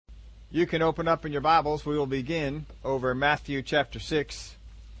You can open up in your Bibles. We will begin over Matthew chapter 6.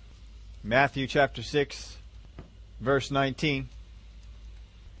 Matthew chapter 6, verse 19.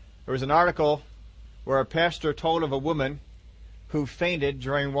 There was an article where a pastor told of a woman who fainted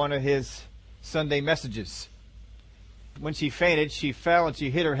during one of his Sunday messages. When she fainted, she fell and she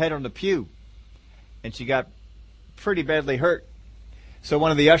hit her head on the pew. And she got pretty badly hurt. So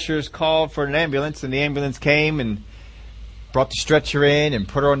one of the ushers called for an ambulance, and the ambulance came and brought the stretcher in and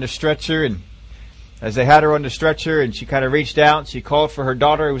put her on the stretcher. And as they had her on the stretcher and she kind of reached out, she called for her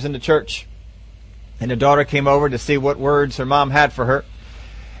daughter who was in the church. And the daughter came over to see what words her mom had for her.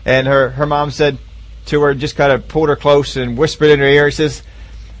 And her mom said to her, just kind of pulled her close and whispered in her ear, he says,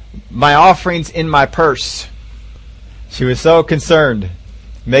 "My offering's in my purse." She was so concerned,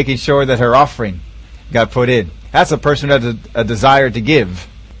 making sure that her offering got put in. That's a person who has a desire to give.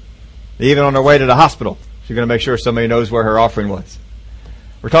 Even on her way to the hospital, she's going to make sure somebody knows where her offering was.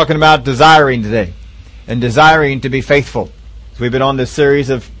 We're talking about desiring today, and desiring to be faithful. So we've been on this series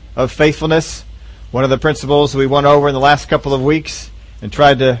of faithfulness. One of the principles we went over in the last couple of weeks and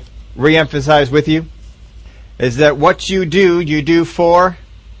tried to re-emphasize with you is that what you do for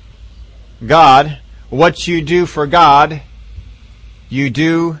God. What you do for God, you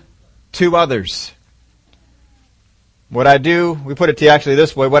do to others. What I do, we put it to you actually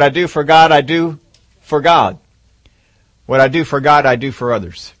this way, what I do for God, I do for God. What I do for God, I do for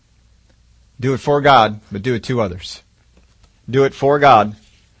others. Do it for God, but do it to others. Do it for God,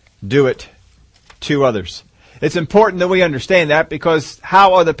 do it to others. It's important that we understand that, because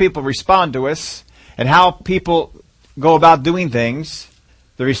how other people respond to us and how people go about doing things,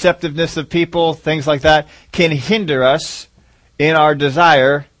 the receptiveness of people, things like that, can hinder us in our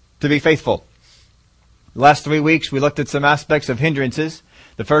desire to be faithful. The last 3 weeks we looked at some aspects of hindrances.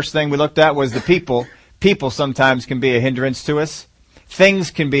 The first thing we looked at was the people. People sometimes can be a hindrance to us. Things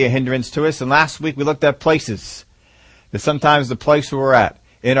can be a hindrance to us. And last week we looked at places. That sometimes the place where we're at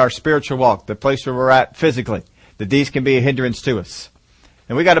in our spiritual walk, the place where we're at physically, that these can be a hindrance to us.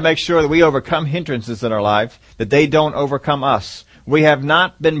 And we got to make sure that we overcome hindrances in our life, that they don't overcome us. We have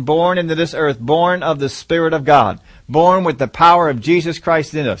not been born into this earth, born of the Spirit of God, born with the power of Jesus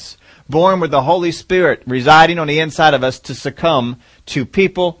Christ in us, born with the Holy Spirit residing on the inside of us to succumb to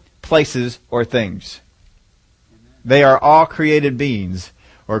people, places, or things. They are all created beings,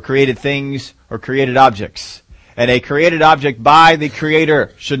 or created things, or created objects. And a created object by the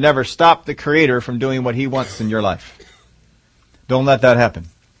Creator should never stop the Creator from doing what He wants in your life. Don't let that happen.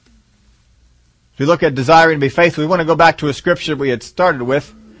 If we look at desiring to be faithful, we want to go back to a scripture we had started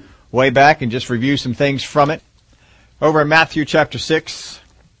with way back and just review some things from it. Over in Matthew chapter 6,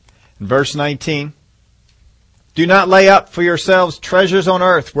 verse 19. "Do not lay up for yourselves treasures on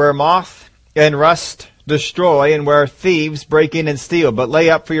earth, where moth and rust destroy, and where thieves break in and steal. But lay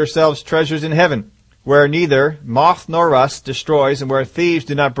up for yourselves treasures in heaven, where neither moth nor rust destroys, and where thieves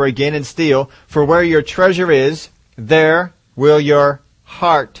do not break in and steal. For where your treasure is, there will your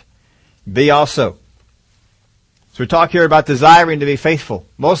heart be also." So we talk here about desiring to be faithful.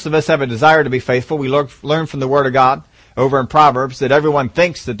 Most of us have a desire to be faithful. We learn from the Word of God over in Proverbs that everyone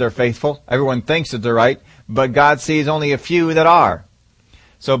thinks that they're faithful. Everyone thinks that they're right. But God sees only a few that are.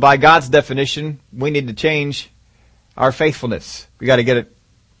 So by God's definition, we need to change our faithfulness. We got to get it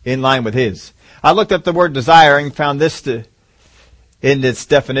in line with His. I looked up the word desiring, found this in its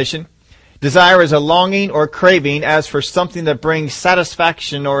definition. Desire is a longing or craving as for something that brings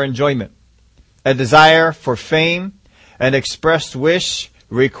satisfaction or enjoyment. A desire for fame, an expressed wish,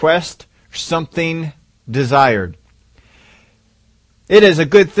 request, something desired. It is a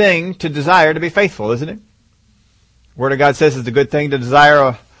good thing to desire to be faithful, isn't it? Word of God says it's a good thing to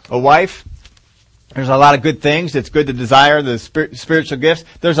desire a wife. There's a lot of good things. It's good to desire the spiritual gifts.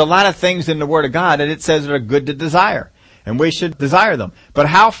 There's a lot of things in the Word of God that it says are good to desire. And we should desire them. But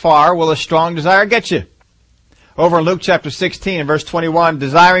how far will a strong desire get you? Over in Luke chapter 16 and verse 21,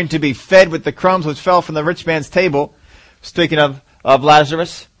 desiring to be fed with the crumbs which fell from the rich man's table. Speaking of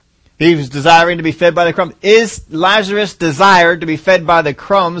Lazarus, he was desiring to be fed by the crumbs. Is Lazarus desired to be fed by the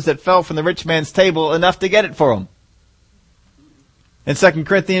crumbs that fell from the rich man's table enough to get it for him? In 2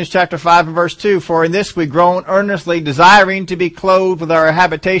 Corinthians chapter 5 and verse 2, "For in this we groan earnestly, desiring to be clothed with our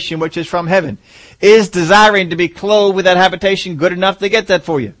habitation which is from heaven." Is desiring to be clothed with that habitation good enough to get that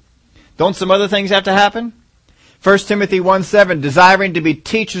for you? Don't some other things have to happen? 1 Timothy 1:7, "Desiring to be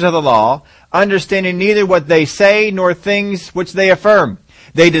teachers of the law, understanding neither what they say nor things which they affirm."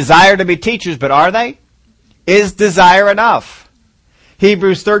 They desire to be teachers, but are they? Is desire enough?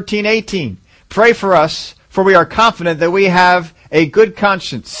 Hebrews 13:18, "Pray for us, for we are confident that we have a good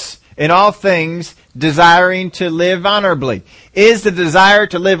conscience in all things, desiring to live honorably. Is the desire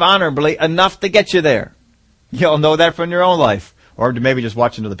to live honorably enough to get you there? You'll know that from your own life, or maybe just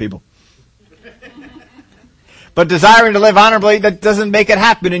watching other people. But desiring to live honorably, that doesn't make it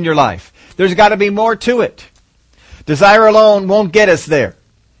happen in your life. There's got to be more to it. Desire alone won't get us there.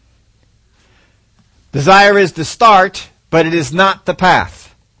 Desire is the start, but it is not the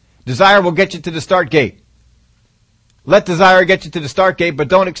path. Desire will get you to the start gate. Let desire get you to the start gate, but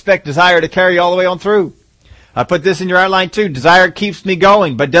don't expect desire to carry you all the way on through. I put this in your outline too. Desire keeps me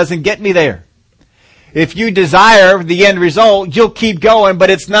going, but doesn't get me there. If you desire the end result, you'll keep going, but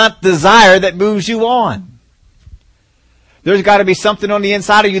it's not desire that moves you on. There's got to be something on the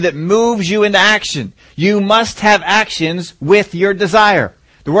inside of you that moves you into action. You must have actions with your desire.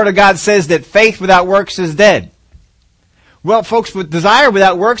 The Word of God says that faith without works is dead. Well, folks, with desire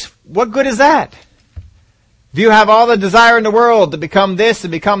without works, what good is that? If you have all the desire in the world to become this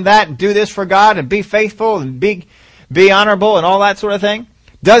and become that and do this for God and be faithful and be honorable and all that sort of thing,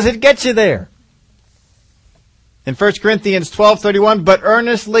 does it get you there? In 1 Corinthians 12:31, but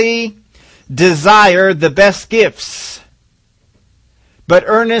earnestly desire the best gifts. But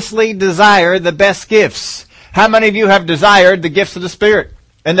earnestly desire the best gifts. How many of you have desired the gifts of the Spirit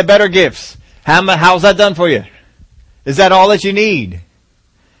and the better gifts? How's that done for you? Is that all that you need?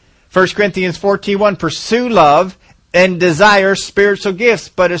 1 Corinthians 14:1, pursue love and desire spiritual gifts,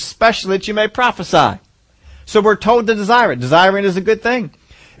 but especially that you may prophesy. So we're told to desire it. Desiring is a good thing.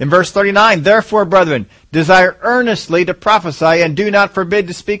 In verse 39, therefore, brethren, desire earnestly to prophesy and do not forbid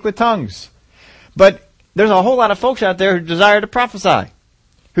to speak with tongues. But there's a whole lot of folks out there who desire to prophesy,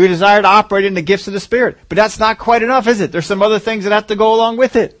 who desire to operate in the gifts of the Spirit. But that's not quite enough, is it? There's some other things that have to go along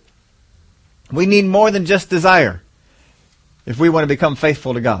with it. We need more than just desire if we want to become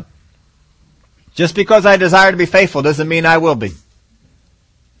faithful to God. Just because I desire to be faithful doesn't mean I will be.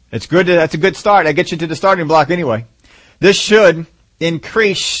 It's good. That's a good start. That gets you to the starting block anyway. This should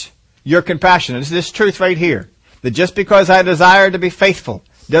increase your compassion. It's this truth right here, that just because I desire to be faithful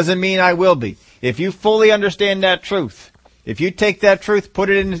doesn't mean I will be. If you fully understand that truth, if you take that truth, put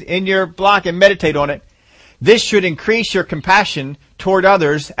it in your block and meditate on it, this should increase your compassion toward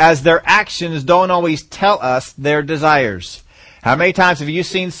others as their actions don't always tell us their desires. How many times have you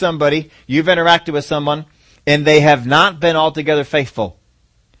seen somebody, you've interacted with someone, and they have not been altogether faithful?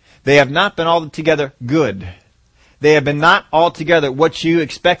 They have not been altogether good. They have been not altogether what you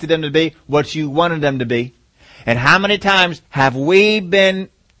expected them to be, what you wanted them to be. And how many times have we been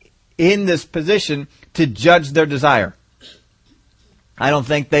in this position to judge their desire? I don't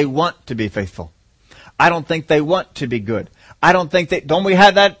think they want to be faithful. I don't think they want to be good. Don't we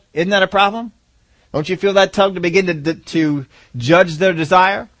have that? Isn't that a problem? Don't you feel that tug to begin to judge their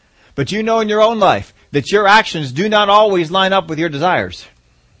desire? But you know in your own life that your actions do not always line up with your desires.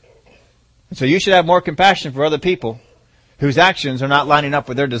 And so you should have more compassion for other people whose actions are not lining up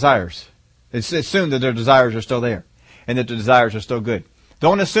with their desires. Assume that their desires are still there and that their desires are still good.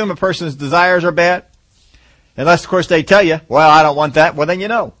 Don't assume a person's desires are bad. Unless, of course, they tell you, well, I don't want that. Well, then you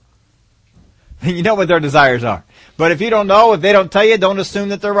know. Then you know what their desires are. But if you don't know, if they don't tell you, don't assume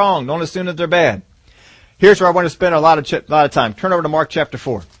that they're wrong. Don't assume that they're bad. Here's where I want to spend a lot of time. Turn over to Mark chapter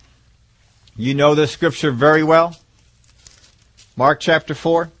 4. You know this scripture very well. Mark chapter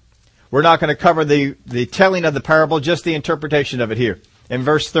 4. We're not going to cover the telling of the parable, just the interpretation of it here. In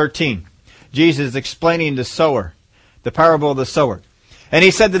verse 13, Jesus is explaining the sower, the parable of the sower. And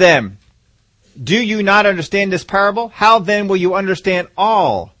he said to them, do you not understand this parable? How then will you understand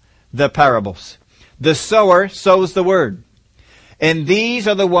all the parables? The sower sows the word. And these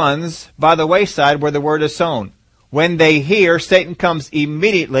are the ones by the wayside where the word is sown. When they hear, Satan comes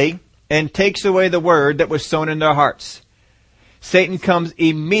immediately and takes away the word that was sown in their hearts. Satan comes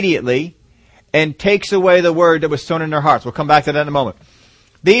immediately and takes away the word that was sown in their hearts. We'll come back to that in a moment.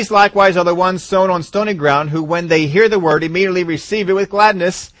 These likewise are the ones sown on stony ground, who when they hear the word immediately receive it with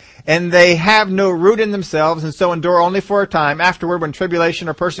gladness, and they have no root in themselves, and so endure only for a time. Afterward, when tribulation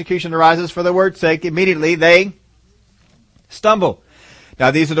or persecution arises for the word's sake, immediately they stumble. Now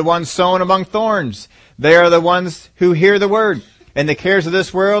these are the ones sown among thorns. They are the ones who hear the word, and the cares of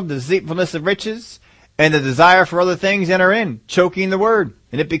this world, the deceitfulness of riches, and the desire for other things enter in, choking the word,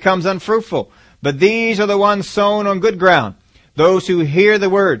 and it becomes unfruitful. But these are the ones sown on good ground, those who hear the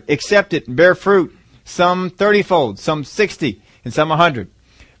word, accept it, and bear fruit, some 30-fold, some 60, and some 100.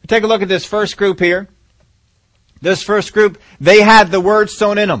 Take a look at this first group here. This first group, they had the word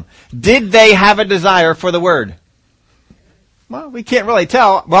sown in them. Did they have a desire for the word? Well, we can't really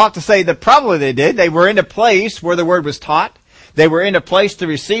tell. We'll have to say that probably they did. They were in a place where the word was taught. They were in a place to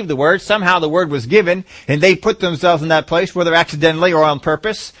receive the word. Somehow the word was given, and they put themselves in that place, whether accidentally or on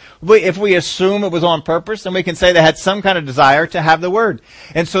purpose. If we assume it was on purpose, then we can say they had some kind of desire to have the word.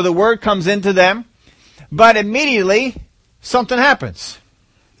 And so the word comes into them, but immediately something happens.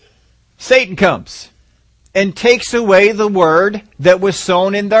 Satan comes and takes away the word that was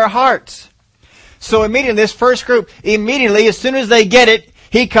sown in their hearts. So immediately, this first group, immediately, as soon as they get it,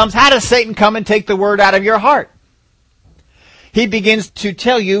 he comes. How does Satan come and take the word out of your heart? He begins to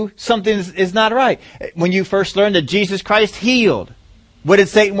tell you something is not right. When you first learned that Jesus Christ healed, what did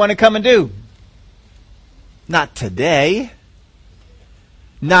Satan want to come and do? Not today.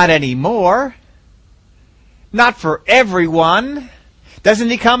 Not anymore. Not for everyone. Doesn't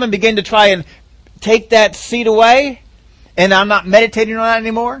he come and begin to try and take that seed away? And I'm not meditating on that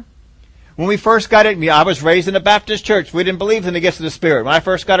anymore? When we first got it, I was raised in a Baptist church. We didn't believe in the gifts of the Spirit. When I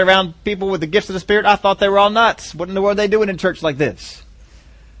first got around people with the gifts of the Spirit, I thought they were all nuts. What in the world are they doing in church like this?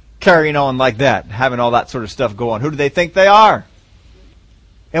 Carrying on like that, having all that sort of stuff go on. Who do they think they are?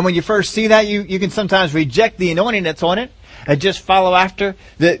 And when you first see that, you can sometimes reject the anointing that's on it and just follow after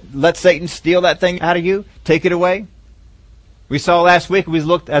that. Let Satan steal that thing out of you, take it away. We saw last week,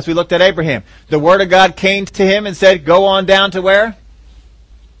 as we looked at Abraham, the word of God came to him and said, go on down to where?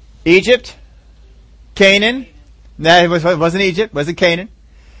 Egypt, Canaan. No, it wasn't Egypt, it wasn't Canaan.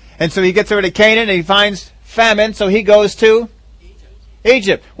 And so he gets over to Canaan and he finds famine, so he goes to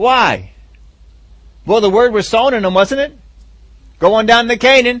Egypt. Why? Well, the word was sown in him, wasn't it? Go on down to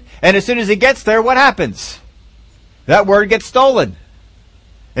Canaan, and as soon as he gets there, what happens? That word gets stolen.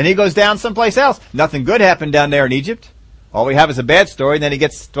 And he goes down someplace else. Nothing good happened down there in Egypt. All we have is a bad story, and then he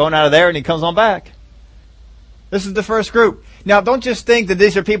gets thrown out of there and he comes on back. This is the first group. Now, don't just think that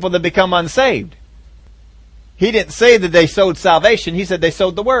these are people that become unsaved. He didn't say that they sowed salvation. He said they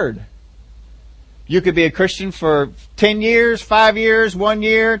sowed the word. You could be a Christian for 10 years, 5 years, 1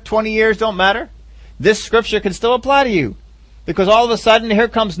 year, 20 years, don't matter. This scripture can still apply to you. Because all of a sudden, here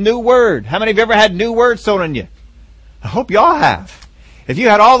comes new word. How many of you ever had new word sown in you? I hope you all have. If you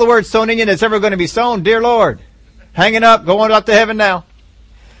had all the word sown in you that's ever going to be sown, dear Lord, hanging up, going up to heaven now.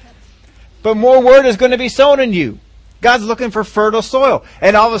 But more word is going to be sown in you. God's looking for fertile soil.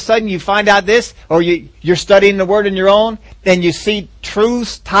 And all of a sudden you find out this, or you're studying the word on your own, and you see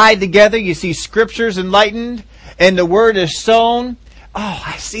truths tied together, you see scriptures enlightened, and the word is sown. Oh,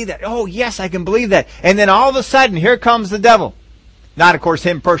 I see that. Oh, yes, I can believe that. And then all of a sudden, here comes the devil. Not, of course,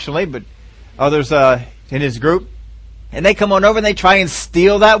 him personally, but others in his group. And they come on over and they try and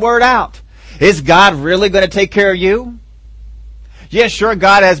steal that word out. Is God really going to take care of you? Yes, sure,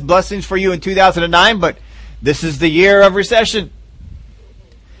 God has blessings for you in 2009, but this is the year of recession.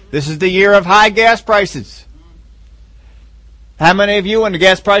 This is the year of high gas prices. How many of you, when the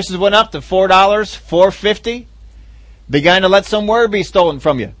gas prices went up to $4, $4.50, began to let some word be stolen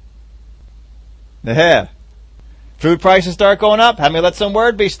from you? Yeah. Food prices start going up. How many let some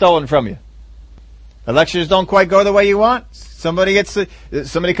word be stolen from you? Elections don't quite go the way you want. Somebody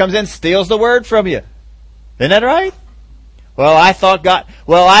comes in, steals the word from you. Isn't that right? Well, I thought God,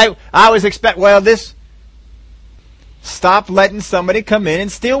 I was this. Stop letting somebody come in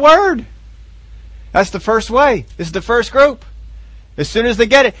and steal word. That's the first way. This is the first group. As soon as they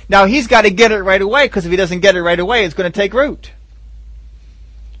get it. Now, he's got to get it right away, because if he doesn't get it right away, it's going to take root.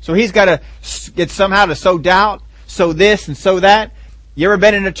 So he's got to get somehow to sow doubt, sow this and sow that. You ever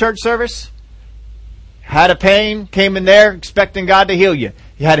been in a church service? Had a pain, came in there expecting God to heal you.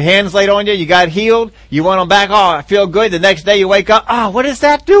 You had hands laid on you, you got healed, you went on back, oh, I feel good. The next day you wake up, what is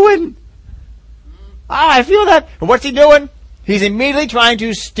that doing? I feel that. And what's he doing? He's immediately trying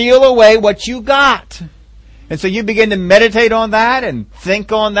to steal away what you got. And so you begin to meditate on that and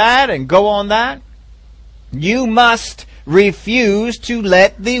think on that and go on that. You must refuse to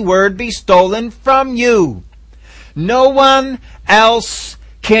let the word be stolen from you. No one else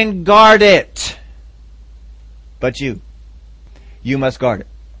can guard it but you. You must guard it.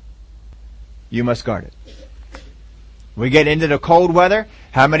 You must guard it. We get into the cold weather.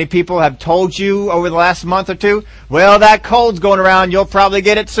 How many people have told you over the last month or two, well, that cold's going around, you'll probably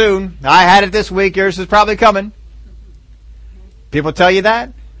get it soon. I had it this week, yours is probably coming. People tell you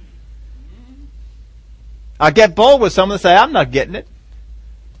that? I get bold with someone and say, I'm not getting it.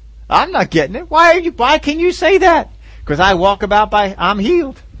 I'm not getting it. Why can you say that? Because I walk about I'm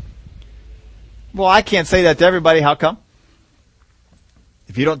healed. Well, I can't say that to everybody. How come?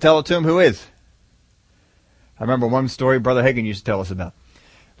 If you don't tell it to them, who is? I remember one story Brother Hagin used to tell us about.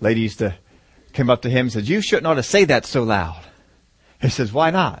 Lady used to come up to him and said, you shouldn't ought to say that so loud. He says,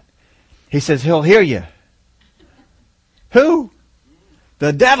 why not? He says, he'll hear you. Who?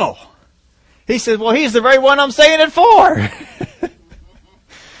 The devil. He says, well, he's the very one I'm saying it for.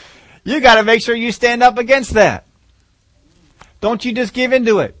 You got to make sure you stand up against that. Don't you just give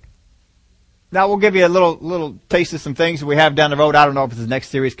into it. Now we'll give you a little taste of some things we have down the road. I don't know if it's the next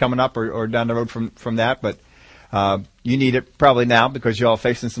series coming up or down the road from that, but you need it probably now because you're all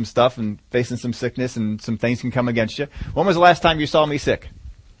facing some stuff and facing some sickness and some things can come against you. When was the last time you saw me sick?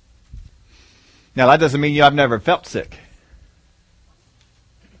 Now that doesn't mean I've never felt sick.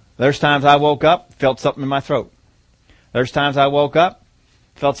 There's times I woke up, felt something in my throat. There's times I woke up,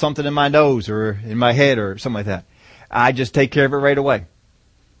 felt something in my nose or in my head or something like that. I just take care of it right away.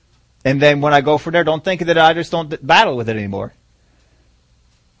 And then when I go from there, don't think that I just don't battle with it anymore.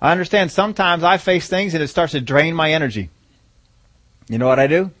 I understand sometimes I face things and it starts to drain my energy. You know what I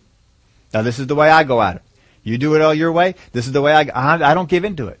do? Now this is the way I go at it. You do it all your way. This is the way I don't give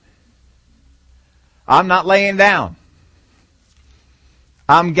into it. I'm not laying down.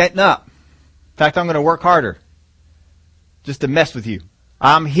 I'm getting up. In fact, I'm going to work harder just to mess with you.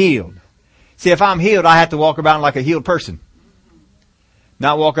 I'm healed. See, if I'm healed, I have to walk around like a healed person.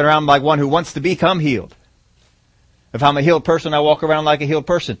 Not walking around like one who wants to become healed. If I'm a healed person, I walk around like a healed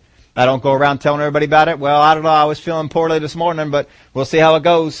person. I don't go around telling everybody about it. Well, I don't know, I was feeling poorly this morning, but we'll see how it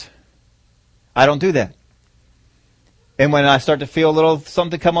goes. I don't do that. And when I start to feel a little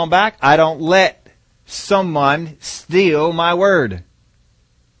something come on back, I don't let someone steal my word.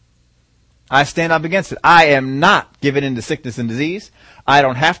 I stand up against it. I am not given into sickness and disease. I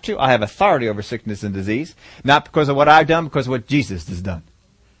don't have to. I have authority over sickness and disease. Not because of what I've done, because of what Jesus has done.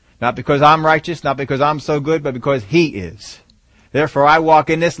 Not because I'm righteous, not because I'm so good, but because He is. Therefore, I walk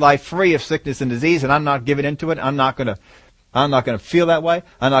in this life free of sickness and disease, and I'm not giving into it. I'm not going to feel that way.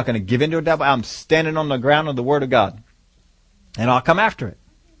 I'm not going to give into it that way. I'm standing on the ground of the Word of God. And I'll come after it.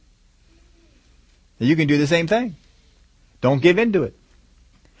 And you can do the same thing. Don't give into it.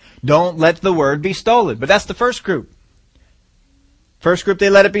 Don't let the Word be stolen. But that's the first group. First group, they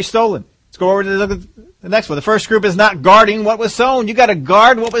let it be stolen. Let's go over to look at the next one. The first group is not guarding what was sown. You got to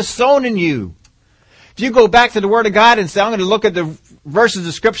guard what was sown in you. If you go back to the Word of God and say, I'm going to look at the verses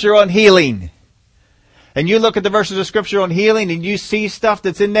of Scripture on healing. And you look at the verses of Scripture on healing and you see stuff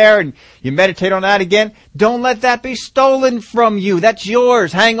that's in there and you meditate on that again. Don't let that be stolen from you. That's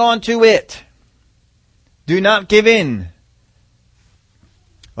yours. Hang on to it. Do not give in.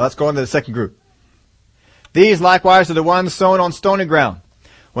 Well, let's go on to the second group. These likewise are the ones sown on stony ground.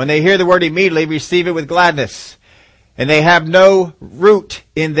 When they hear the word, immediately receive it with gladness. And they have no root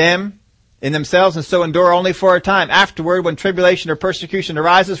in themselves, and so endure only for a time. Afterward, when tribulation or persecution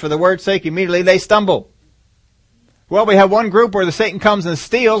arises for the word's sake, immediately they stumble. Well, we have one group where the Satan comes and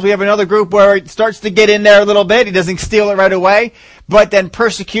steals. We have another group where it starts to get in there a little bit. He doesn't steal it right away. But then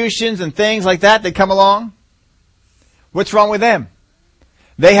persecutions and things like that come along. What's wrong with them?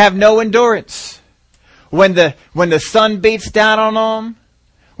 They have no endurance. When the sun beats down on them,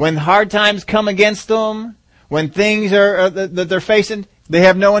 when hard times come against them, when things are that they're facing, they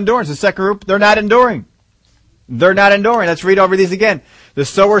have no endurance. The second group, they're not enduring. They're not enduring. Let's read over these again. The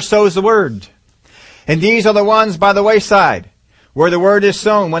sower sows the word. And these are the ones by the wayside, where the word is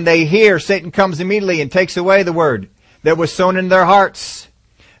sown. When they hear, Satan comes immediately and takes away the word that was sown in their hearts.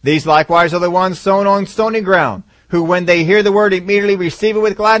 These likewise are the ones sown on stony ground, who when they hear the word immediately receive it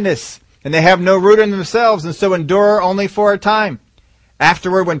with gladness. And they have no root in themselves, and so endure only for a time.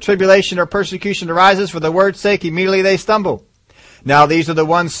 Afterward, when tribulation or persecution arises for the word's sake, immediately they stumble. Now these are the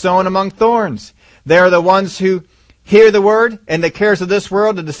ones sown among thorns. They are the ones who hear the word, and the cares of this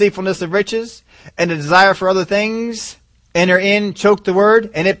world, the deceitfulness of riches, and the desire for other things, enter in, choke the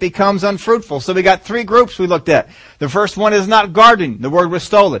word, and it becomes unfruitful. So we got three groups we looked at. The first one is not guarding. The word was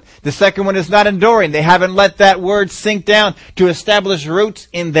stolen. The second one is not enduring. They haven't let that word sink down to establish roots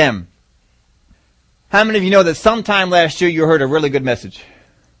in them. How many of you know that sometime last year you heard a really good message?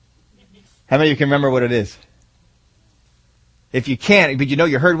 How many of you can remember what it is? If you can't, but you know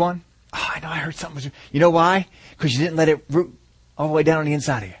you heard one? Oh, I know I heard something. You know why? Because you didn't let it root all the way down on the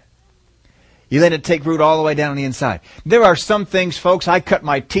inside of you. You let it take root all the way down on the inside. There are some things, folks, I cut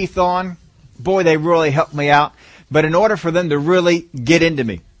my teeth on. Boy, they really helped me out. But in order for them to really get into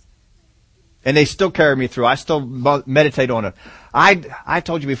me, and they still carry me through, I still meditate on it. I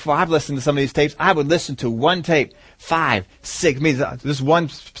told you before, I've listened to some of these tapes. I would listen to one tape, 5, 6. This one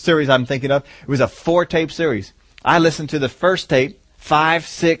series I'm thinking of, it was a 4-tape series. I listened to the first tape 5,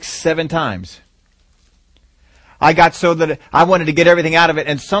 6, 7 times. I got so that I wanted to get everything out of it,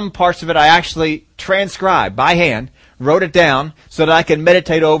 and some parts of it I actually transcribed by hand, wrote it down so that I could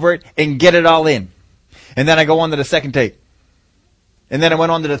meditate over it and get it all in. And then I go on to the second tape. And then I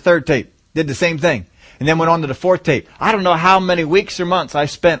went on to the third tape. Did the same thing. and then went on to the fourth tape. I don't know how many weeks or months I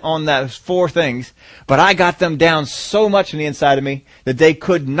spent on those 4 things, but I got them down so much on the inside of me that they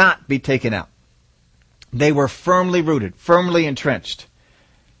could not be taken out. They were firmly rooted, firmly entrenched.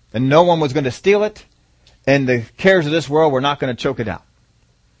 And no one was going to steal it, and the cares of this world were not going to choke it out.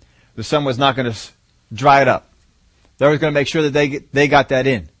 The sun was not going to dry it up. They were going to make sure that they got that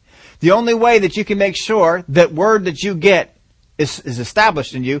in. The only way that you can make sure that word that you get is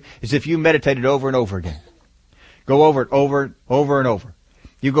established in you is if you meditate it over and over again. Go over it over and over.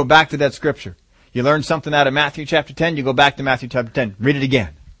 You go back to that scripture. You learn something out of Matthew chapter 10, you go back to Matthew chapter 10. Read it again.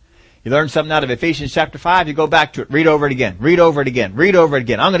 You learn something out of Ephesians chapter 5, you go back to it. Read over it again. Read over it again. Read over it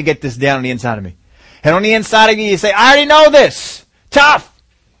again. I'm going to get this down on the inside of me. And on the inside of you, you say, I already know this. Tough.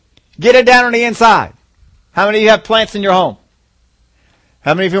 Get it down on the inside. How many of you have plants in your home?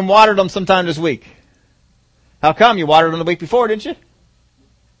 How many of you watered them sometime this week? How come? You watered them the week before, didn't you?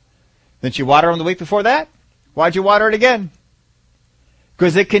 Didn't you water them the week before that? Why'd you water it again?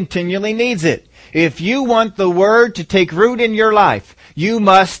 Because it continually needs it. If you want the Word to take root in your life, you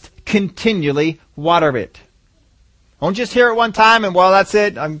must continually water it. Don't just hear it one time and, well, that's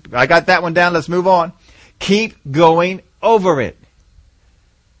it. I got that one down. Let's move on. Keep going over it.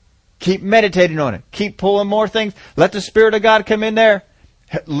 Keep meditating on it. Keep pulling more things. Let the Spirit of God come in there.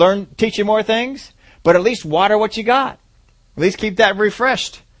 Teach you more things. But at least water what you got. At least keep that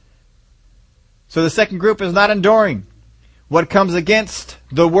refreshed. So the second group is not enduring what comes against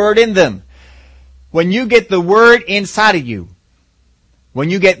the Word in them. When you get the Word inside of you,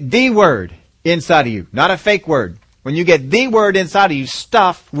 when you get the Word inside of you, not a fake word, when you get the Word inside of you,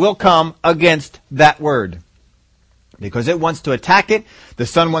 stuff will come against that Word. Because it wants to attack it. The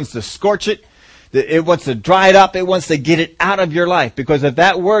sun wants to scorch it. It wants to dry it up. It wants to get it out of your life. Because if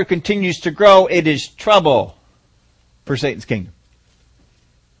that Word continues to grow, it is trouble for Satan's kingdom.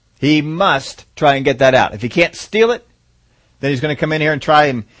 He must try and get that out. If he can't steal it, then he's going to come in here and try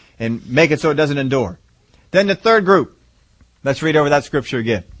and make it so it doesn't endure. Then the third group. Let's read over that scripture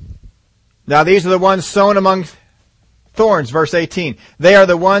again. Now these are the ones sown among thorns, verse 18. They are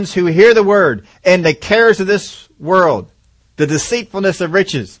the ones who hear the word, and the cares of this world, the deceitfulness of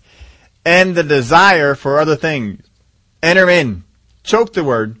riches, and the desire for other things enter in, choke the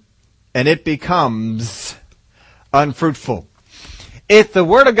word, and it becomes unfruitful. If the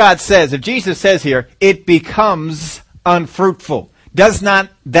Word of God says, if Jesus says here, it becomes unfruitful, does not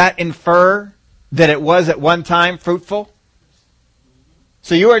that infer that it was at one time fruitful?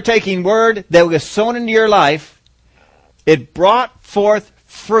 So you are taking word that was sown into your life, it brought forth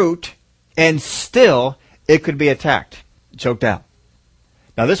fruit, and still it could be attacked, choked out.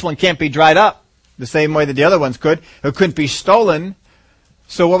 Now this one can't be dried up the same way that the other ones could. It couldn't be stolen.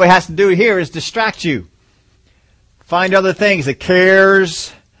 So what we have to do here is distract you. Find other things, the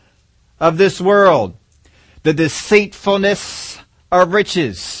cares of this world, the deceitfulness of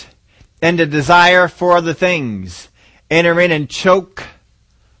riches, and the desire for other things. Enter in and choke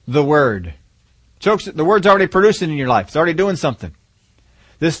the word. The word's already producing in your life. It's already doing something.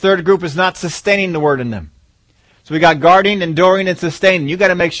 This third group is not sustaining the word in them. So we got guarding, enduring, and sustaining. You got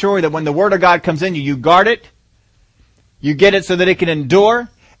to make sure that when the Word of God comes in you guard it, you get it so that it can endure,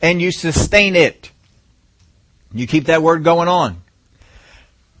 and you sustain it. You keep that word going on.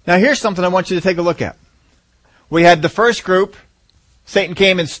 Now here's something I want you to take a look at. We had the first group, Satan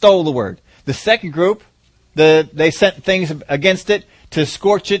came and stole the word. The second group, they sent things against it to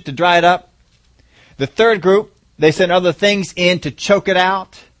scorch it, to dry it up. The third group, they sent other things in to choke it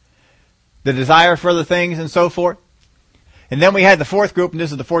out, the desire for other things and so forth. And then we had the fourth group, and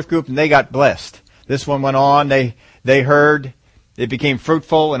this is the fourth group, and they got blessed. This one went on, they heard, it became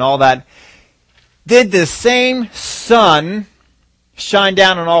fruitful and all that. Did the same sun shine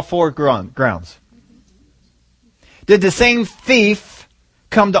down on all four grounds? Did the same thief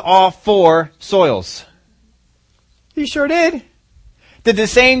come to all four soils? He sure did. Did the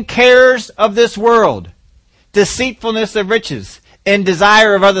same cares of this world, deceitfulness of riches, and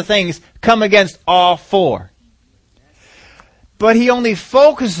desire of other things come against all four? But he only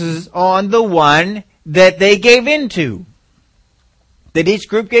focuses on the one that they gave into, that each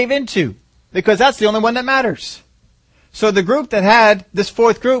group gave into, because that's the only one that matters. So the group that had, this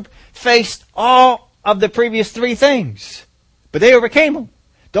fourth group, faced all of the previous three things, but they overcame them.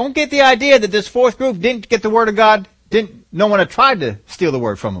 Don't get the idea that this fourth group didn't get the Word of God, no one had tried to steal the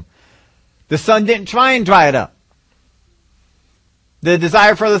Word from them. The sun didn't try and dry it up. The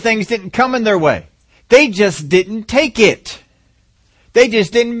desire for other things didn't come in their way. They just didn't take it. They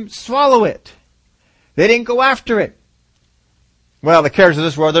just didn't swallow it. They didn't go after it. Well, the cares of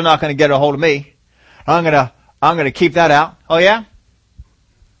this world, they're not going to get a hold of me. I'm going to keep that out. Oh yeah?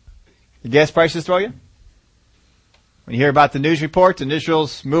 The gas prices throw you? When you hear about the news reports and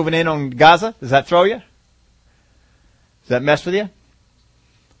Israel's moving in on Gaza, does that throw you? Does that mess with you?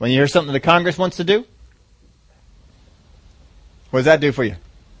 When you hear something the Congress wants to do? What does that do for you?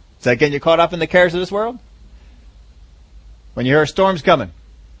 Is that getting you caught up in the cares of this world? When you hear storms coming?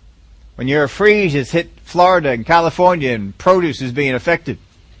 When you hear a freeze has hit Florida and California and produce is being affected?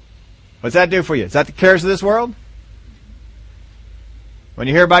 What's that do for you? Is that the cares of this world? When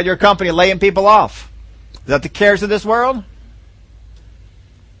you hear about your company laying people off, is that the cares of this world?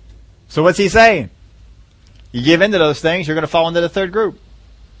 So what's he saying? You give in to those things, you're going to fall into the third group.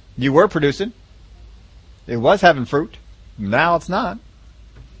 You were producing. It was having fruit. Now it's not.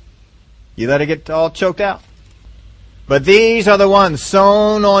 You let it get all choked out. But these are the ones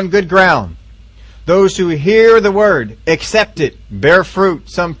sown on good ground. Those who hear the word, accept it, bear fruit,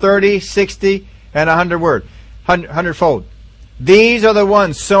 some 30, 60, and 100-fold. These are the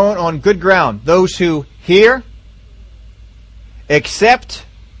ones sown on good ground. Those who hear, accept,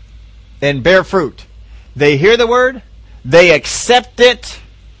 and bear fruit. They hear the word, they accept it,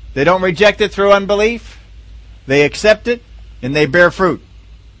 they don't reject it through unbelief, they accept it, and they bear fruit.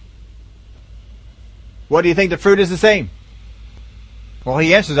 What do you think the fruit is the same? Well,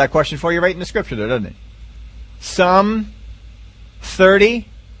 he answers that question for you right in the scripture there, doesn't he? Some 30,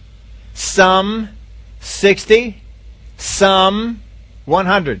 some 60, some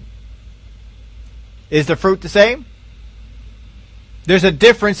 100. Is the fruit the same? There's a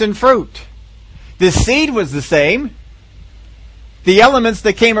difference in fruit. The seed was the same. The elements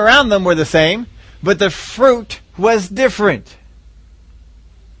that came around them were the same, but the fruit was different.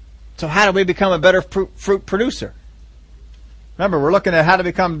 So how do we become a better fruit producer? Remember, we're looking at how to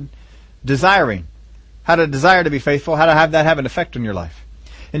become desiring, how to desire to be faithful, how to have that have an effect on your life.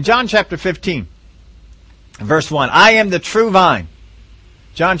 In John chapter 15, verse 1, I am the true vine.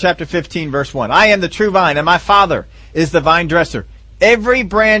 John chapter 15, verse 1, I am the true vine, and my Father is the vine dresser. Every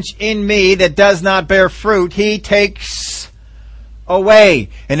branch in me that does not bear fruit, he takes away.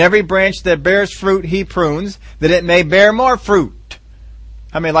 And every branch that bears fruit, he prunes, that it may bear more fruit.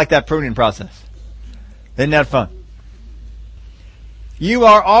 How many like that pruning process? Isn't that fun? You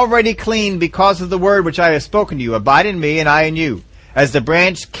are already clean because of the word which I have spoken to you. Abide in me and I in you. As the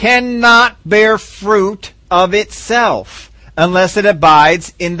branch cannot bear fruit of itself unless it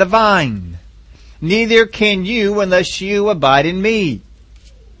abides in the vine. Neither can you unless you abide in me.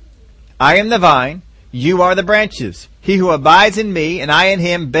 I am the vine, you are the branches. He who abides in me and I in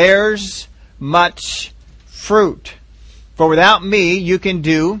him bears much fruit. For without me you can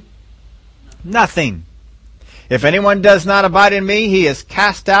do nothing. If anyone does not abide in me, he is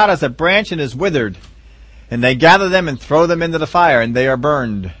cast out as a branch and is withered. And they gather them and throw them into the fire, and they are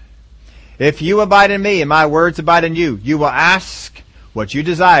burned. If you abide in me, and my words abide in you, you will ask what you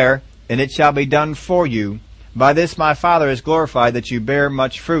desire, and it shall be done for you. By this my Father is glorified, that you bear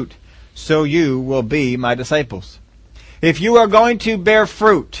much fruit. So you will be my disciples. If you are going to bear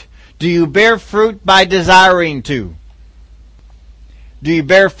fruit, do you bear fruit by desiring to? Do you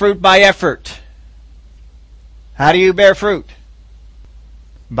bear fruit by effort? How do you bear fruit?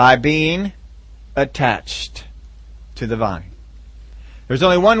 By being attached to the vine. There's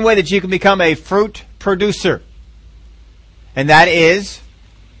only one way that you can become a fruit producer, and that is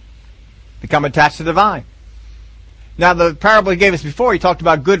become attached to the vine. Now, the parable he gave us before, he talked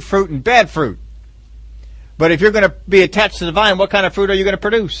about good fruit and bad fruit. But if you're going to be attached to the vine, what kind of fruit are you going to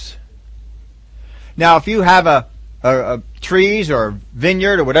produce? Now, if you have a trees or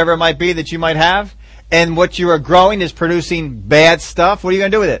vineyard or whatever it might be that you might have, and what you are growing is producing bad stuff, what are you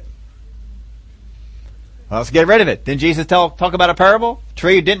going to do with it? Well, let's get rid of it. Didn't Jesus talk about a parable? A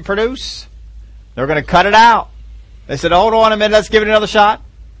tree didn't produce. They were going to cut it out. They said, hold on a minute, let's give it another shot.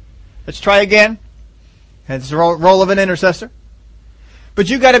 Let's try again. And it's the role of an intercessor. But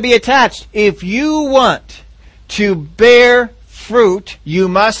you got to be attached. If you want to bear fruit, you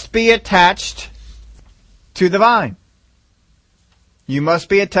must be attached to the vine. You must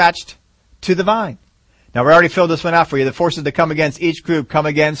be attached to the vine. Now, we already filled this one out for you. The forces that come against each group come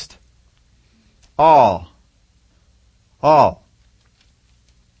against all. All.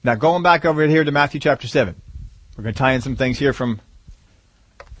 Now, going back over here to Matthew chapter 7. We're going to tie in some things here from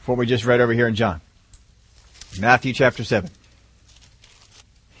what we just read over here in John. Matthew chapter 7.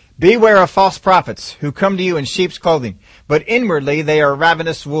 Beware of false prophets who come to you in sheep's clothing, but inwardly they are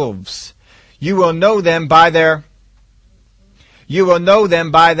ravenous wolves. You will know them by their,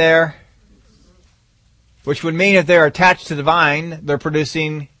 which would mean if they're attached to the vine, they're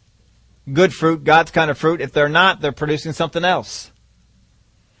producing good fruit, God's kind of fruit. If they're not, they're producing something else.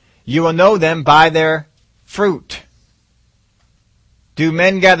 You will know them by their fruit. Do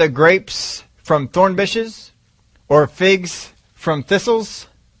men gather grapes from thorn bushes or figs from thistles?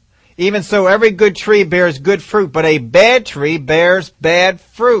 Even so, every good tree bears good fruit, but a bad tree bears bad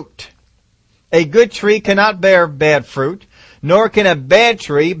fruit. A good tree cannot bear bad fruit, nor can a bad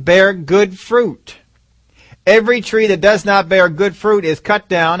tree bear good fruit. Every tree that does not bear good fruit is cut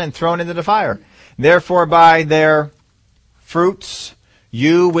down and thrown into the fire. Therefore, by their fruits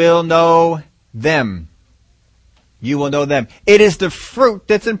you will know them. You will know them. It is the fruit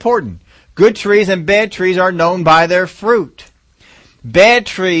that's important. Good trees and bad trees are known by their fruit. Bad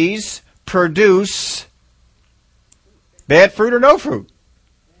trees produce bad fruit or no fruit.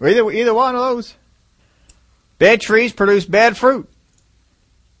 Either one of those. Bad trees produce bad fruit.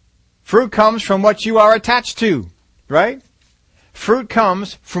 Fruit comes from what you are attached to, right? Fruit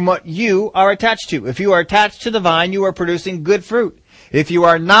comes from what you are attached to. If you are attached to the vine, you are producing good fruit. If you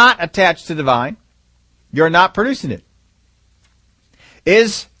are not attached to the vine, you're not producing it.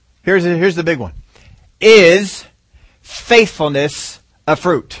 Here's the big one. Is faithfulness a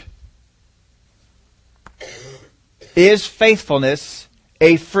fruit? Is faithfulness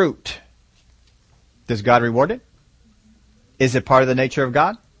a fruit? Does God reward it? Is it part of the nature of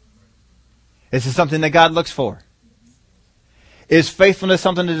God? Is it something that God looks for? Is faithfulness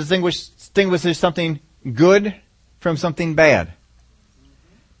something that distinguishes something good from something bad?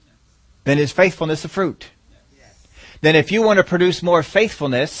 Then is faithfulness a fruit? Then if you want to produce more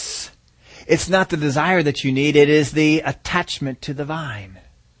faithfulness, it's not the desire that you need, it is the attachment to the vine.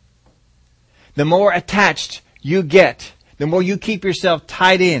 The more attached you get, the more you keep yourself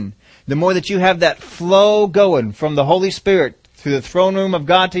tied in, the more that you have that flow going from the Holy Spirit through the throne room of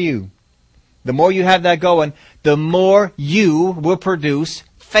God to you, the more you have that going, the more you will produce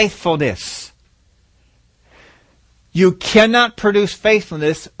faithfulness. You cannot produce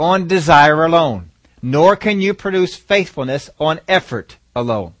faithfulness on desire alone, nor can you produce faithfulness on effort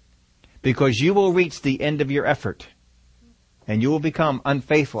alone, because you will reach the end of your effort and you will become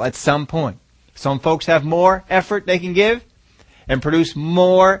unfaithful at some point. Some folks have more effort they can give and produce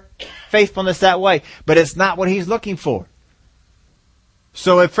more faithfulness that way, but it's not what He's looking for.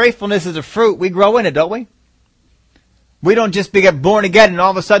 So if faithfulness is a fruit, we grow in it, don't we? We don't just get born again and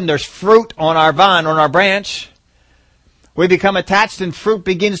all of a sudden there's fruit on our vine, on our branch. We become attached and fruit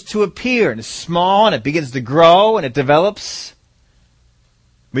begins to appear, and it's small and it begins to grow and it develops.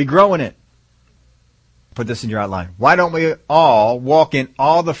 We grow in it. Put this in your outline. Why don't we all walk in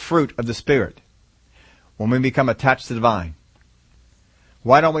all the fruit of the Spirit when we become attached to the vine?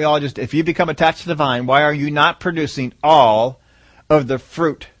 Why don't we all if you become attached to the vine, why are you not producing all of the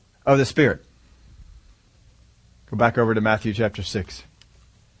fruit of the Spirit? Go back over to Matthew chapter 6.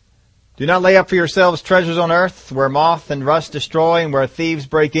 Do not lay up for yourselves treasures on earth, where moth and rust destroy, and where thieves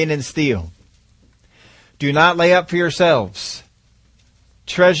break in and steal. Do not lay up for yourselves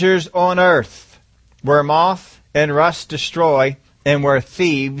treasures on earth, where moth and rust destroy, and where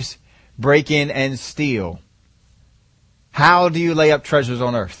thieves break in and steal. How do you lay up treasures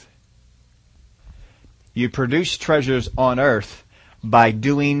on earth? You produce treasures on earth by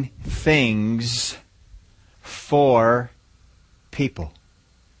doing things for people.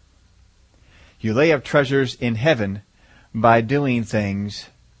 You lay up treasures in heaven by doing things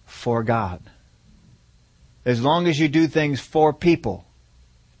for God. As long as you do things for people,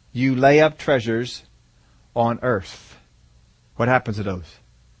 you lay up treasures on earth. What happens to those?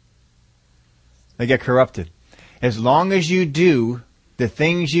 They get corrupted. As long as you do the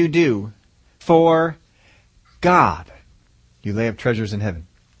things you do for God, you lay up treasures in heaven.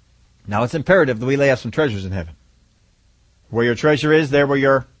 Now it's imperative that we lay up some treasures in heaven. Where your treasure is, there will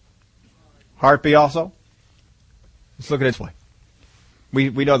your heart be also. Let's look at it this way.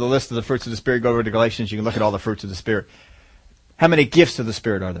 We know the list of the fruits of the Spirit. Go over to Galatians. You can look at all the fruits of the Spirit. How many gifts of the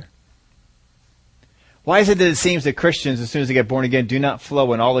Spirit are there? Why is it that it seems that Christians, as soon as they get born again, do not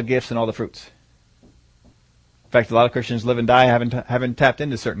flow in all the gifts and all the fruits? In fact, a lot of Christians live and die haven't tapped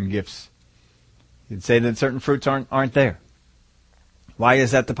into certain gifts. You'd say that certain fruits aren't there. Why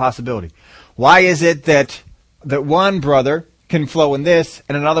is that the possibility? Why is it that one brother can flow in this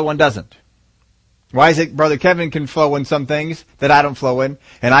and another one doesn't? Why is it Brother Kevin can flow in some things that I don't flow in,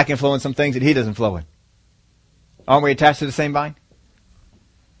 and I can flow in some things that he doesn't flow in? Aren't we attached to the same vine?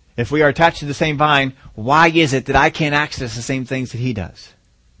 If we are attached to the same vine, why is it that I can't access the same things that he does?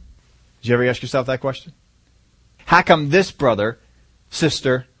 Did you ever ask yourself that question? How come this brother,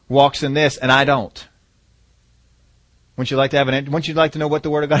 sister, walks in this and I don't? Wouldn't you like to have wouldn't you like to know what the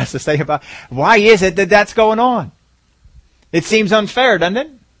Word of God has to say about why is it that that's going on? It seems unfair, doesn't it?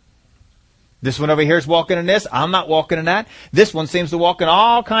 This one over here is walking in this. I'm not walking in that. This one seems to walk in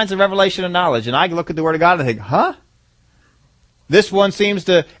all kinds of revelation and knowledge. And I look at the Word of God and think, huh? This one seems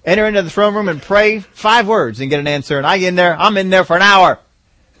to enter into the throne room and pray 5 words and get an answer. And I'm in there for an hour.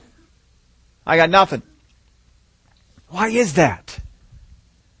 I got nothing. Why is that?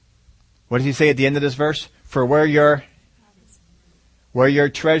 What does he say at the end of this verse? For where your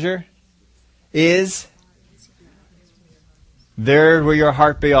treasure is, there will your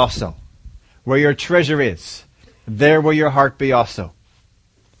heart be also. Where your treasure is, there will your heart be also.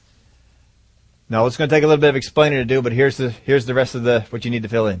 Now it's going to take a little bit of explaining to do, but here's the rest of what you need to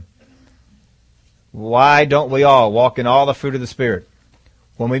fill in. Why don't we all walk in all the fruit of the Spirit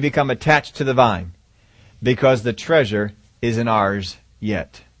when we become attached to the vine? Because the treasure isn't ours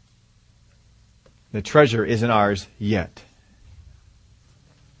yet. The treasure isn't ours yet.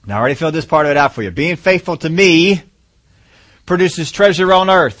 Now I already filled this part of it out for you. Being faithful to me produces treasure on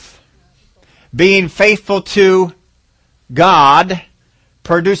earth. Being faithful to God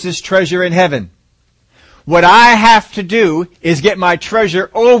produces treasure in heaven. What I have to do is get my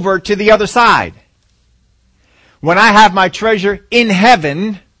treasure over to the other side. When I have my treasure in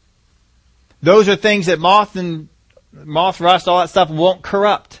heaven, those are things that moth, rust, all that stuff won't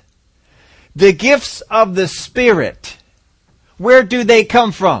corrupt. The gifts of the Spirit, where do they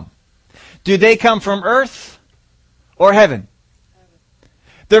come from? Do they come from earth or heaven?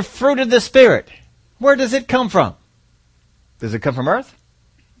 The fruit of the Spirit, where does it come from? Does it come from earth?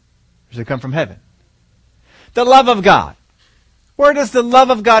 Or does it come from heaven? The love of God, where does the love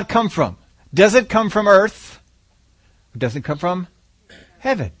of God come from? Does it come from earth? Or does it come from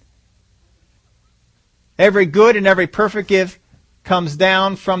heaven? Every good and every perfect gift comes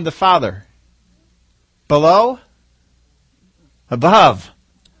down from the Father. Below? Above.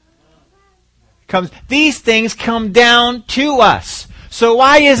 These things come down to us. So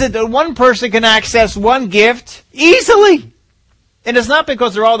why is it that one person can access one gift easily? And it's not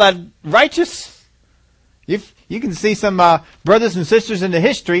because they're all that righteous. You can see some brothers and sisters in the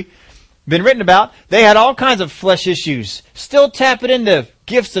history been written about. They had all kinds of flesh issues. Still tapping into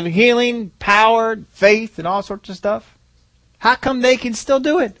gifts of healing, power, faith, and all sorts of stuff. How come they can still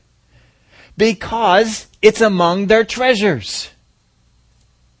do it? Because it's among their treasures.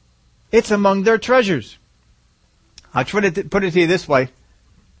 It's among their treasures. I'll try to put it to you this way.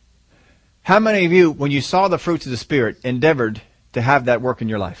 How many of you, when you saw the fruits of the Spirit, endeavored to have that work in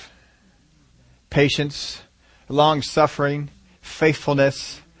your life? Patience, long-suffering,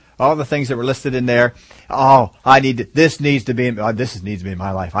 faithfulness, all the things that were listed in there. Oh, this needs to be in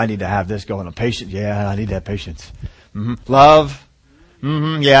my life. I need to have this going on. Patience, yeah, I need to have patience. Love,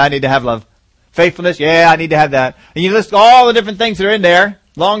 yeah, I need to have love. Faithfulness, yeah, I need to have that. And you list all the different things that are in there.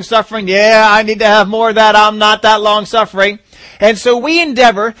 Long-suffering, yeah, I need to have more of that. I'm not that long-suffering. And so we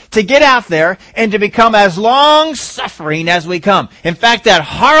endeavor to get out there and to become as long-suffering as we come. In fact, that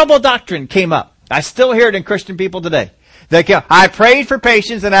horrible doctrine came up. I still hear it in Christian people today. I prayed for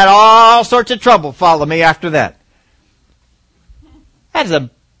patience and had all sorts of trouble follow me after that. That is the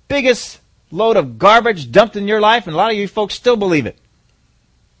biggest load of garbage dumped in your life, and a lot of you folks still believe it.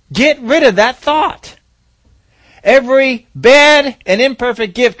 Get rid of that thought. Every bad and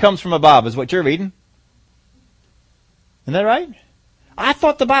imperfect gift comes from above, is what you're reading. Isn't that right? I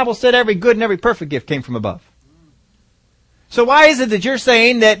thought the Bible said every good and every perfect gift came from above. So why is it that you're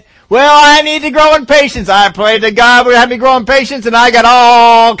saying that, well, I need to grow in patience. I prayed to God would have me grow in patience, and I got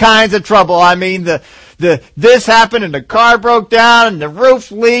all kinds of trouble. I mean, this happened, and the car broke down, and the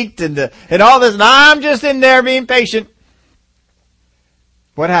roof leaked, and all this, and I'm just in there being patient.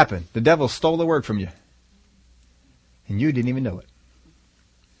 What happened? The devil stole the word from you. And you didn't even know it.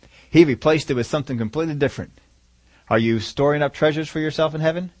 He replaced it with something completely different. Are you storing up treasures for yourself in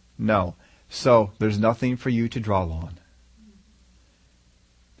heaven? No. So there's nothing for you to draw on.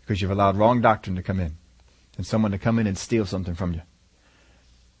 Because you've allowed wrong doctrine to come in. And someone to come in and steal something from you.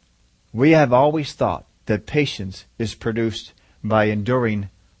 We have always thought that patience is produced by enduring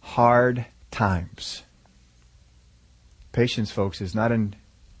hard times. Patience, folks, is not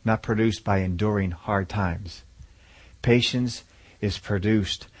produced by enduring hard times. Patience is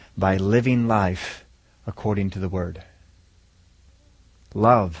produced by living life according to the Word.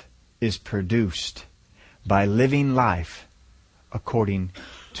 Love is produced by living life according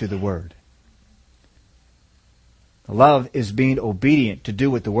to the Word. Love is being obedient to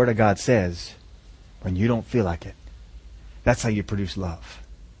do what the Word of God says when you don't feel like it. That's how you produce love.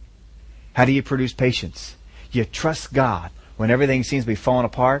 How do you produce patience? You trust God when everything seems to be falling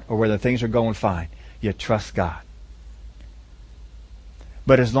apart or whether things are going fine. You trust God.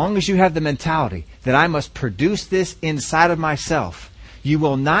 But as long as you have the mentality that I must produce this inside of myself, you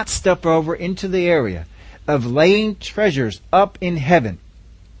will not step over into the area of laying treasures up in heaven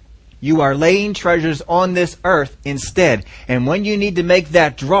You are laying treasures on this earth instead. And when you need to make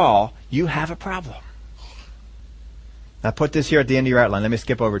that draw, you have a problem. Now put this here at the end of your outline. Let me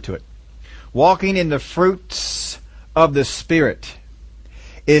skip over to it. Walking in the fruits of the Spirit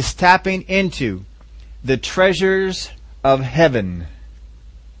is tapping into the treasures of heaven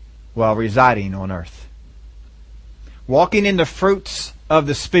while residing on earth. Walking in the fruits of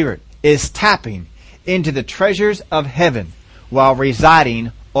the Spirit is tapping into the treasures of heaven while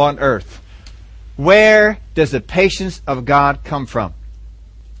residing on earth. Where does the patience of God come from?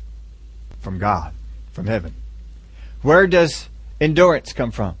 From God, from heaven. Where does endurance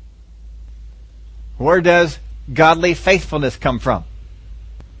come from? Where does godly faithfulness come from?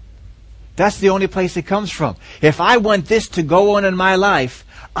 That's the only place it comes from. If I want this to go on in my life,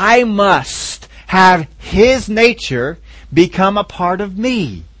 I must have His nature become a part of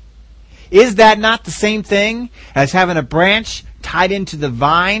me. Is that not the same thing as having a branch tied into the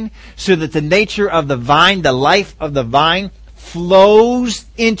vine so that the nature of the vine, the life of the vine, flows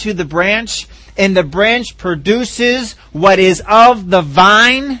into the branch and the branch produces what is of the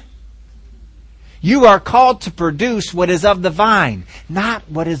vine? You are called to produce what is of the vine, not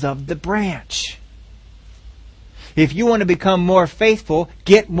what is of the branch. If you want to become more faithful,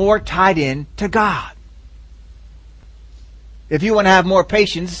 get more tied in to God. If you want to have more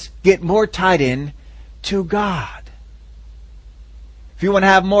patience, get more tied in to God. If you want to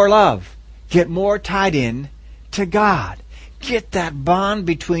have more love, get more tied in to God. Get that bond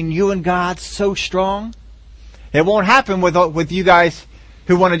between you and God so strong. It won't happen with you guys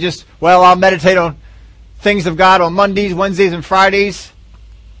who want to just, well, I'll meditate on things of God on Mondays, Wednesdays, and Fridays,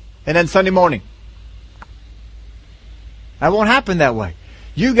 and then Sunday morning. That won't happen that way.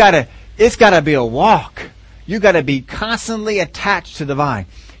 It's gotta be a walk. You gotta be constantly attached to the vine.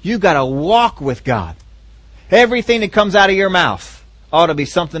 You gotta walk with God. Everything that comes out of your mouth ought to be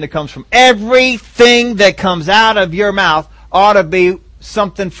something that comes from, everything that comes out of your mouth ought to be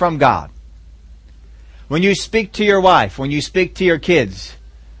something from God. When you speak to your wife, when you speak to your kids,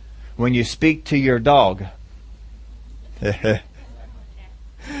 when you speak to your dog. We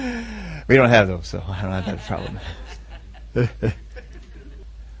don't have those, so I don't have that problem.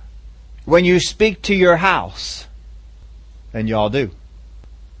 When you speak to your house, and y'all do.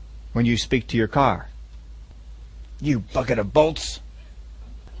 When you speak to your car. You bucket of bolts.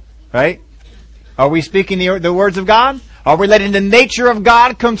 Right? Are we speaking the words of God? Are we letting the nature of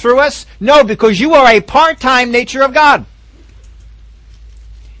God come through us? No, because you are a part-time nature of God.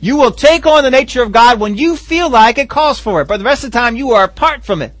 You will take on the nature of God when you feel like it calls for it. But the rest of the time you are apart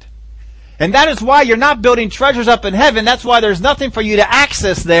from it. And that is why you're not building treasures up in heaven. That's why there's nothing for you to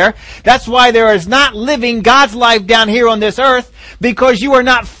access there. That's why there is not living God's life down here on this earth, because you are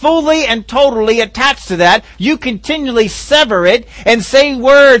not fully and totally attached to that. You continually sever it and say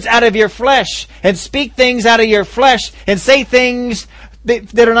words out of your flesh and speak things out of your flesh and say things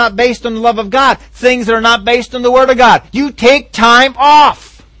that are not based on the love of God, things that are not based on the Word of God. You take time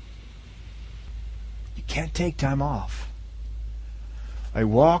off. You can't take time off. I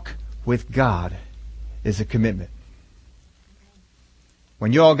walk with God is a commitment.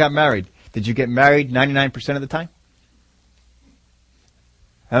 When you all got married, did you get married 99% of the time?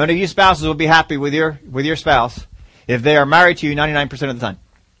 How many of you spouses will be happy with your spouse if they are married to you 99% of the time?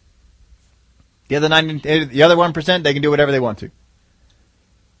 The other 1%, they can do whatever they want to.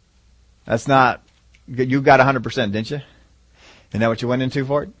 That's not, you got 100%, didn't you? Isn't that what you went into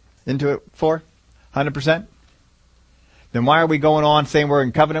it for? 100%? Then why are we going on saying we're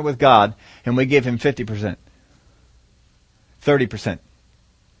in covenant with God and we give Him 50%, 30%,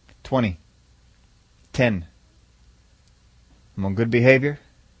 20%, 10%? I'm on good behavior,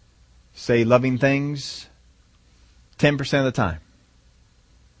 say loving things 10% of the time.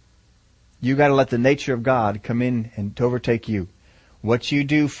 You got to let the nature of God come in and to overtake you. What you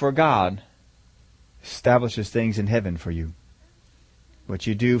do for God establishes things in heaven for you. What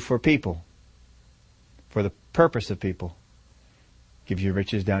you do for people, for the purpose of people, gives you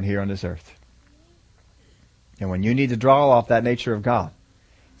riches down here on this earth. And when you need to draw off that nature of God,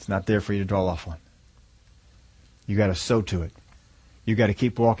 it's not there for you to draw off on. You got to sow to it. You got to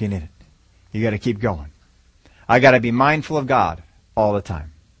keep walking in it. You got to keep going. I got to be mindful of God all the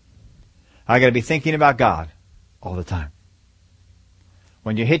time. I got to be thinking about God all the time.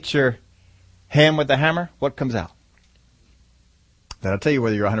 When you hit your hand with the hammer, what comes out? That'll tell you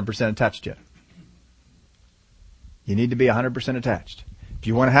whether you're 100% attached yet. You need to be 100% attached. If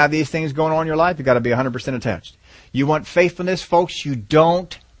you want to have these things going on in your life, you've got to be 100% attached. You want faithfulness, folks, you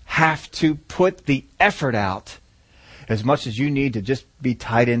don't have to put the effort out as much as you need to just be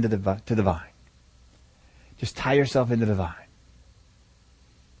tied into the vine. Just tie yourself into the vine.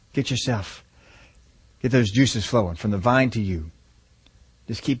 Get those juices flowing from the vine to you.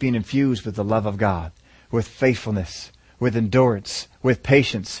 Just keep being infused with the love of God, with faithfulness, with endurance, with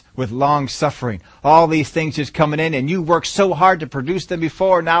patience, with long suffering. All these things just coming in, and you worked so hard to produce them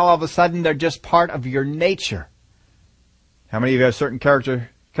before. Now all of a sudden they're just part of your nature. How many of you have certain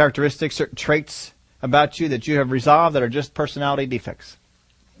characteristics, certain traits about you that you have resolved that are just personality defects?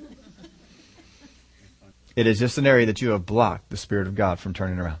 It is just an area that you have blocked the Spirit of God from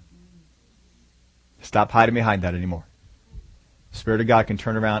turning around. Stop hiding behind that anymore. The Spirit of God can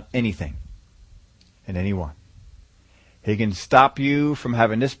turn around anything and anyone. He can stop you from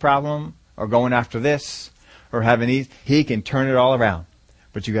having this problem or going after this or having these. He can turn it all around.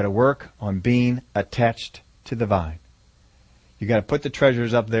 But you got to work on being attached to the vine. You got to put the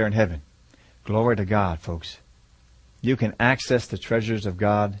treasures up there in heaven. Glory to God, folks. You can access the treasures of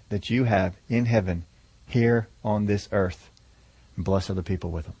God that you have in heaven here on this earth and bless other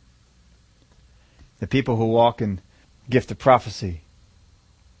people with them. The people who walk in gift of prophecy,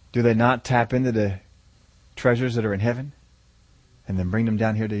 do they not tap into the treasures that are in heaven and then bring them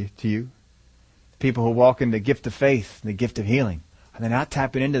down here to you? The people who walk in the gift of faith, the gift of healing, are they not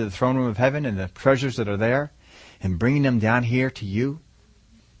tapping into the throne room of heaven and the treasures that are there and bringing them down here to you?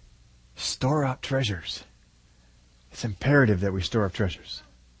 Store up treasures. It's imperative that we store up treasures.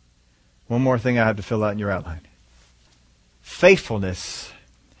 One more thing I have to fill out in your outline. Faithfulness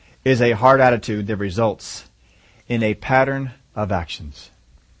is a heart attitude that results in a pattern of actions.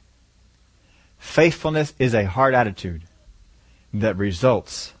 Faithfulness is a heart attitude that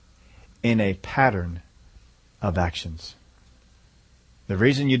results in a pattern of actions. The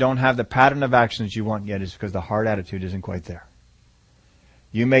reason you don't have the pattern of actions you want yet is because the heart attitude isn't quite there.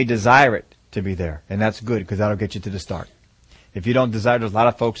 You may desire it to be there, and that's good because that'll get you to the start. If you don't desire, there's a lot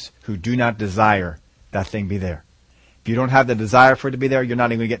of folks who do not desire that thing be there. If you don't have the desire for it to be there, you're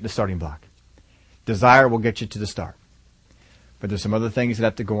not even going to get to the starting block. Desire will get you to the start. But there's some other things that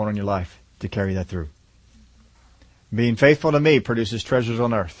have to go on in your life to carry that through. Being faithful to me produces treasures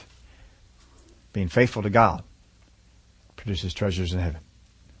on earth. Being faithful to God produces treasures in heaven.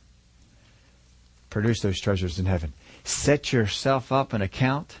 Produce those treasures in heaven. Set yourself up an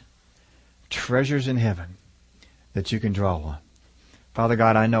account, treasures in heaven that you can draw on. Father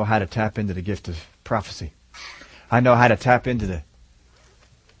God, I know how to tap into the gift of prophecy. I know how to tap into the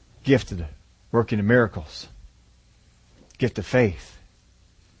gift of the working of miracles. Gift of faith.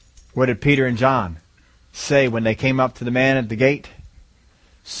 What did Peter and John say when they came up to the man at the gate?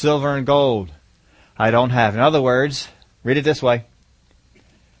 Silver and gold I don't have. In other words, read it this way.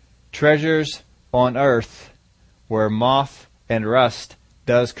 Treasures on earth where moth and rust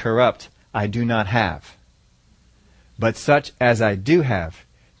does corrupt, I do not have. But such as I do have,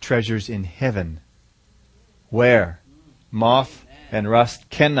 treasures in heaven, where moth and rust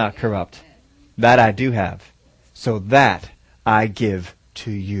cannot corrupt, that I do have. So that I give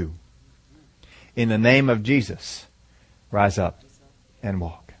to you. In the name of Jesus, rise up and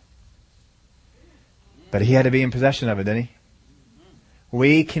walk. But he had to be in possession of it, didn't he?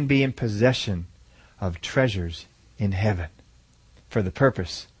 We can be in possession of treasures in heaven for the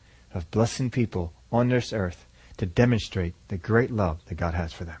purpose of blessing people on this earth to demonstrate the great love that God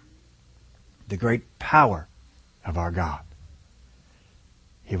has for them. The great power of our God.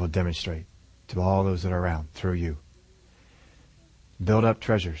 He will demonstrate to all those that are around through you. Build up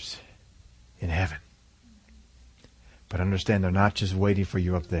treasures in heaven. But understand they're not just waiting for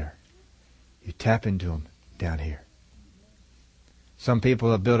you up there. You tap into them down here. Some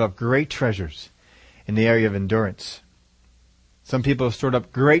people have built up great treasures in the area of endurance. Some people have stored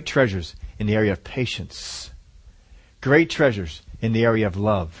up great treasures in the area of patience. Great treasures in the area of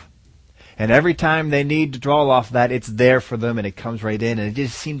love. And every time they need to draw off that, it's there for them and it comes right in. And they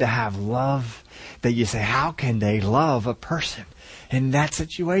just seem to have love that you say, how can they love a person in that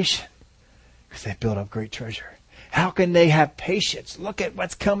situation? Because they built up great treasure. How can they have patience? Look at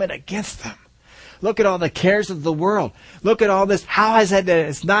what's coming against them. Look at all the cares of the world. Look at all this. How is it that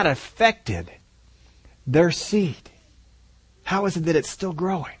it's not affected their seed? How is it that it's still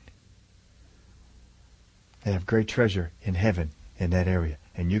growing? They have great treasure in heaven in that area.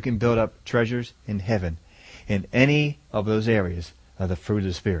 And you can build up treasures in heaven in any of those areas of the fruit of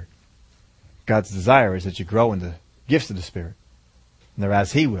the Spirit. God's desire is that you grow in the gifts of the Spirit. And they're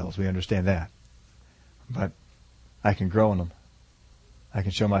as He wills. We understand that. But I can grow in them. I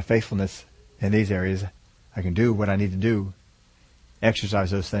can show my faithfulness in these areas. I can do what I need to do.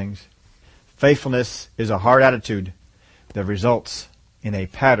 Exercise those things. Faithfulness is a hard attitude that results in a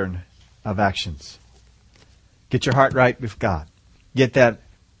pattern of actions. Get your heart right with God. Get that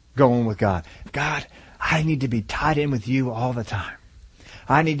going with God. God, I need to be tied in with you all the time.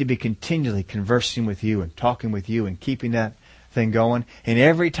 I need to be continually conversing with you and talking with you and keeping that thing going. And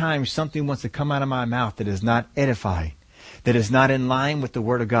every time something wants to come out of my mouth that is not edifying, that is not in line with the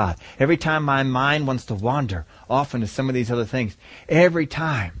Word of God, every time my mind wants to wander off into some of these other things, every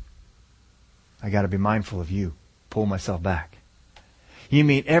time I got to be mindful of you, pull myself back. You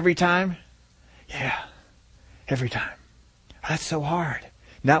mean every time? Yeah, every time. That's so hard.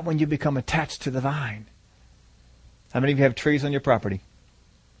 Not when you become attached to the vine. How many of you have trees on your property?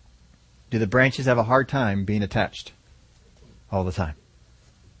 Do the branches have a hard time being attached all the time?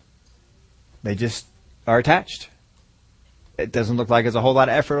 They just are attached. It doesn't look like there's a whole lot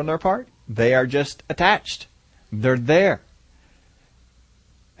of effort on their part. They are just attached. They're there.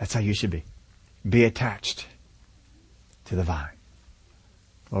 That's how you should be. Be attached to the vine.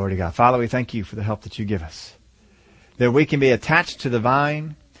 Glory to God. Father, we thank you for the help that you give us. That we can be attached to the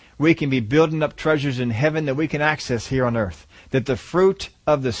vine. We can be building up treasures in heaven that we can access here on earth. That the fruit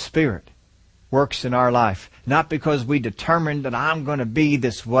of the Spirit works in our life. Not because we determined that I'm going to be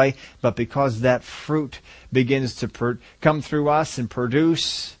this way, but because that fruit begins to come through us and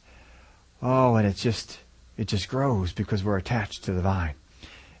produce. Oh, and it just grows because we're attached to the vine.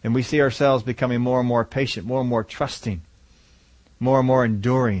 And we see ourselves becoming more and more patient, more and more trusting, more and more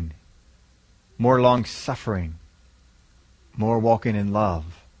enduring, more long-suffering, more walking in love.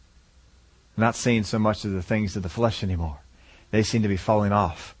 Not seeing so much of the things of the flesh anymore. They seem to be falling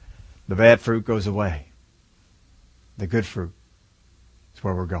off. The bad fruit goes away. The good fruit is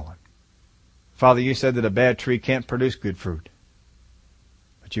where we're going. Father, you said that a bad tree can't produce good fruit.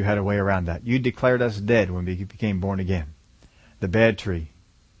 But you had a way around that. You declared us dead when we became born again. The bad tree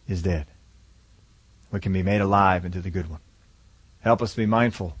is dead. We can be made alive into the good one. Help us to be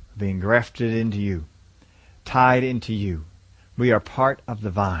mindful of being grafted into you, tied into you. We are part of the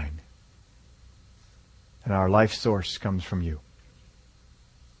vine. And our life source comes from you.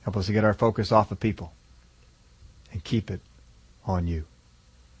 Help us to get our focus off of people and keep it on you.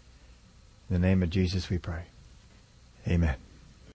 In the name of Jesus we pray. Amen.